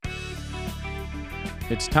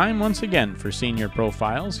It's time once again for Senior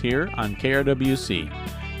Profiles here on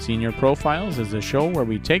KRWC. Senior Profiles is a show where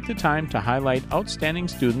we take the time to highlight outstanding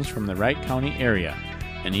students from the Wright County area,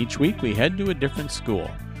 and each week we head to a different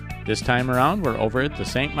school. This time around we're over at the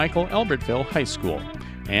St. Michael Albertville High School,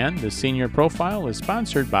 and the Senior Profile is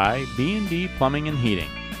sponsored by B&D Plumbing and Heating.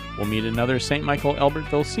 We'll meet another St. Michael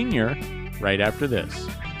Albertville senior right after this.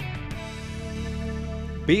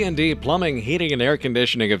 B&D Plumbing, Heating, and Air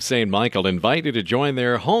Conditioning of St. Michael invite you to join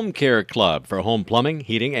their Home Care Club for home plumbing,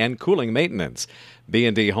 heating, and cooling maintenance.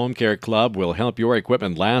 B&D Home Care Club will help your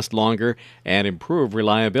equipment last longer and improve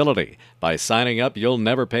reliability. By signing up, you'll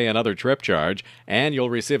never pay another trip charge, and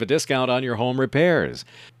you'll receive a discount on your home repairs.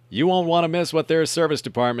 You won't want to miss what their service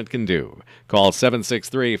department can do. Call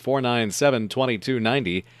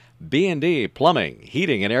 763-497-2290. B&D Plumbing,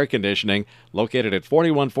 Heating, and Air Conditioning, located at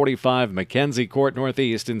 4145 Mackenzie Court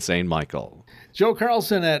Northeast in St. Michael. Joe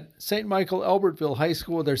Carlson at St. Michael Albertville High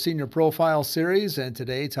School with their Senior Profile Series, and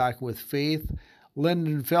today talking with Faith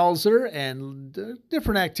Lindenfelser and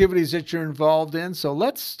different activities that you're involved in. So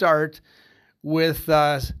let's start with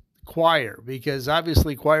choir, because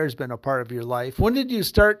obviously choir has been a part of your life. When did you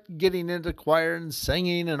start getting into choir and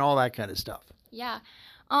singing and all that kind of stuff? Yeah.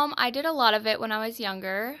 I did a lot of it when I was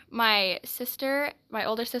younger. My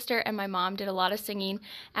older sister, and my mom did a lot of singing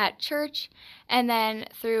at church. And then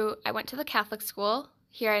I went to the Catholic school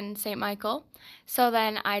here in St. Michael. So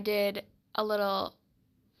then I did a little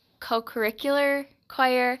co-curricular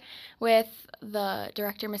choir with the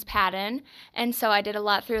director, Miss Patton. And so I did a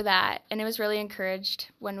lot through that. And it was really encouraged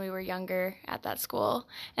when we were younger at that school.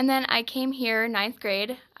 And then I came here 9th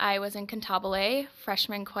grade. I was in Cantabile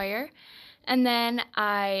freshman choir. And then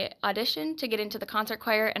I auditioned to get into the concert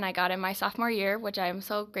choir, and I got in my sophomore year, which I am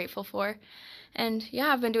so grateful for. And yeah,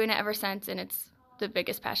 I've been doing it ever since, and it's the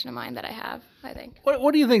biggest passion of mine that I have, I think.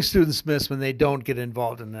 What do you think students miss when they don't get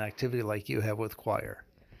involved in an activity like you have with choir?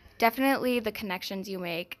 Definitely the connections you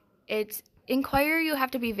make. In choir, you have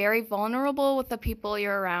to be very vulnerable with the people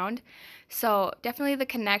you're around. So definitely the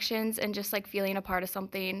connections and just like feeling a part of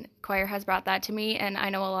something. Choir has brought that to me, and I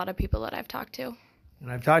know a lot of people that I've talked to.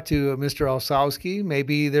 And I've talked to Mr. Olsowski.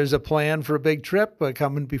 Maybe there's a plan for a big trip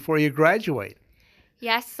coming before you graduate.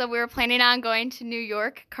 Yes, so we were planning on going to New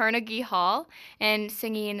York, Carnegie Hall, and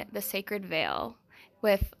singing The Sacred Veil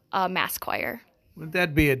with a mass choir. Would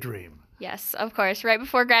that be a dream? Yes, of course. Right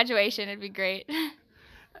before graduation, it'd be great.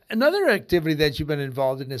 Another activity that you've been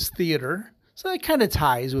involved in is theater. So that kind of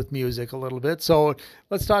ties with music a little bit. So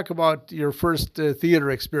let's talk about your first theater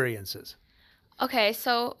experiences. Okay,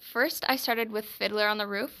 so first I started with Fiddler on the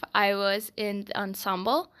Roof. I was in the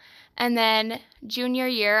ensemble. And then junior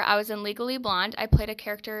year, I was in Legally Blonde. I played a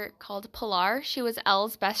character called Pilar. She was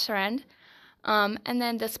Elle's best friend. And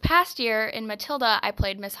then this past year in Matilda, I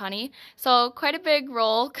played Miss Honey. So quite a big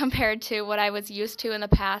role compared to what I was used to in the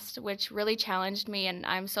past, which really challenged me. And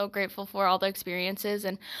I'm so grateful for all the experiences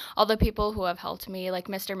and all the people who have helped me, like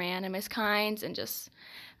Mr. Mann and Miss Kynes, and just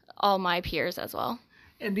all my peers as well.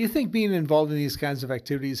 And do you think being involved in these kinds of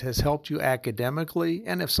activities has helped you academically?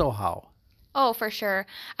 And if so, how? Oh, for sure.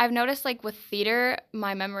 I've noticed like with theater,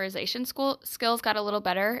 my memorization skills got a little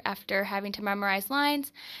better after having to memorize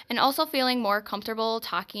lines, and also feeling more comfortable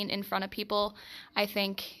talking in front of people. I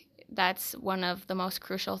think that's one of the most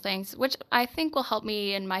crucial things, which I think will help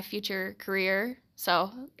me in my future career.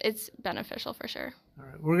 So it's beneficial for sure. All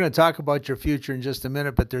right, we're going to talk about your future in just a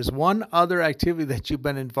minute, but there's one other activity that you've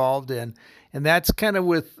been involved in, and that's kind of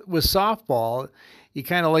with softball. You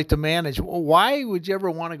kind of like to manage. Why would you ever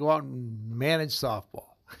want to go out and manage softball?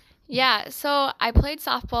 Yeah, so I played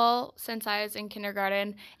softball since I was in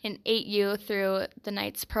kindergarten in 8U through the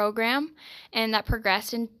Knights program, and that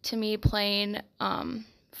progressed into me playing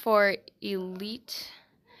for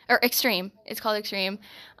Extreme. It's called Extreme,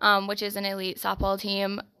 which is an elite softball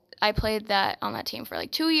team. I played on that team for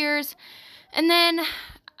like 2 years, and then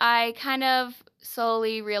I kind of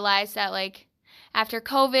slowly realized that like after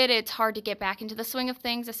COVID, it's hard to get back into the swing of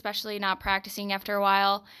things, especially not practicing after a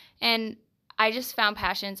while, and I just found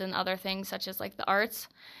passions in other things such as like the arts.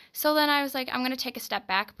 So then I was like, I'm going to take a step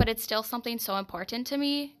back, but it's still something so important to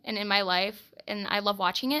me and in my life, and I love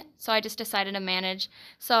watching it, so I just decided to manage.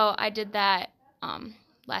 So I did that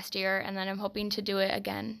last year, and then I'm hoping to do it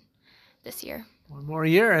again this year. One more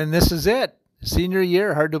year, and this is it. Senior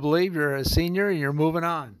year. Hard to believe you're a senior and you're moving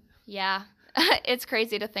on. Yeah, it's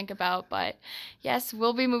crazy to think about, but yes,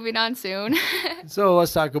 we'll be moving on soon. So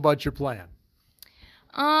let's talk about your plan.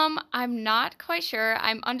 I'm not quite sure.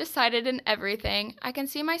 I'm undecided in everything. I can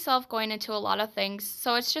see myself going into a lot of things,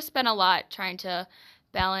 so it's just been a lot trying to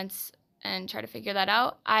balance and try to figure that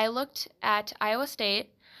out. I looked at Iowa State.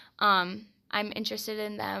 I'm interested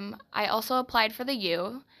in them. I also applied for the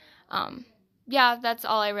U. Yeah, that's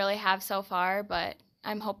all I really have so far, but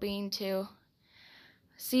I'm hoping to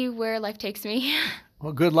see where life takes me.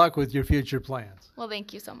 Well, good luck with your future plans. Well,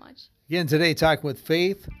 thank you so much. Again, today talking with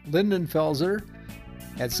Faith Lindenfelser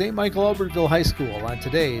at St. Michael Albertville High School on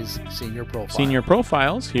today's Senior Profile. Senior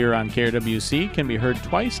Profiles here on KRWC can be heard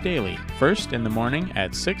twice daily, first in the morning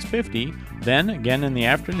at 6:50, then again in the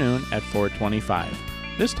afternoon at 4:25.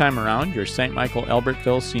 This time around, your St. Michael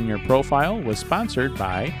Albertville Senior Profile was sponsored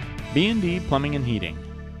by B&D Plumbing and Heating.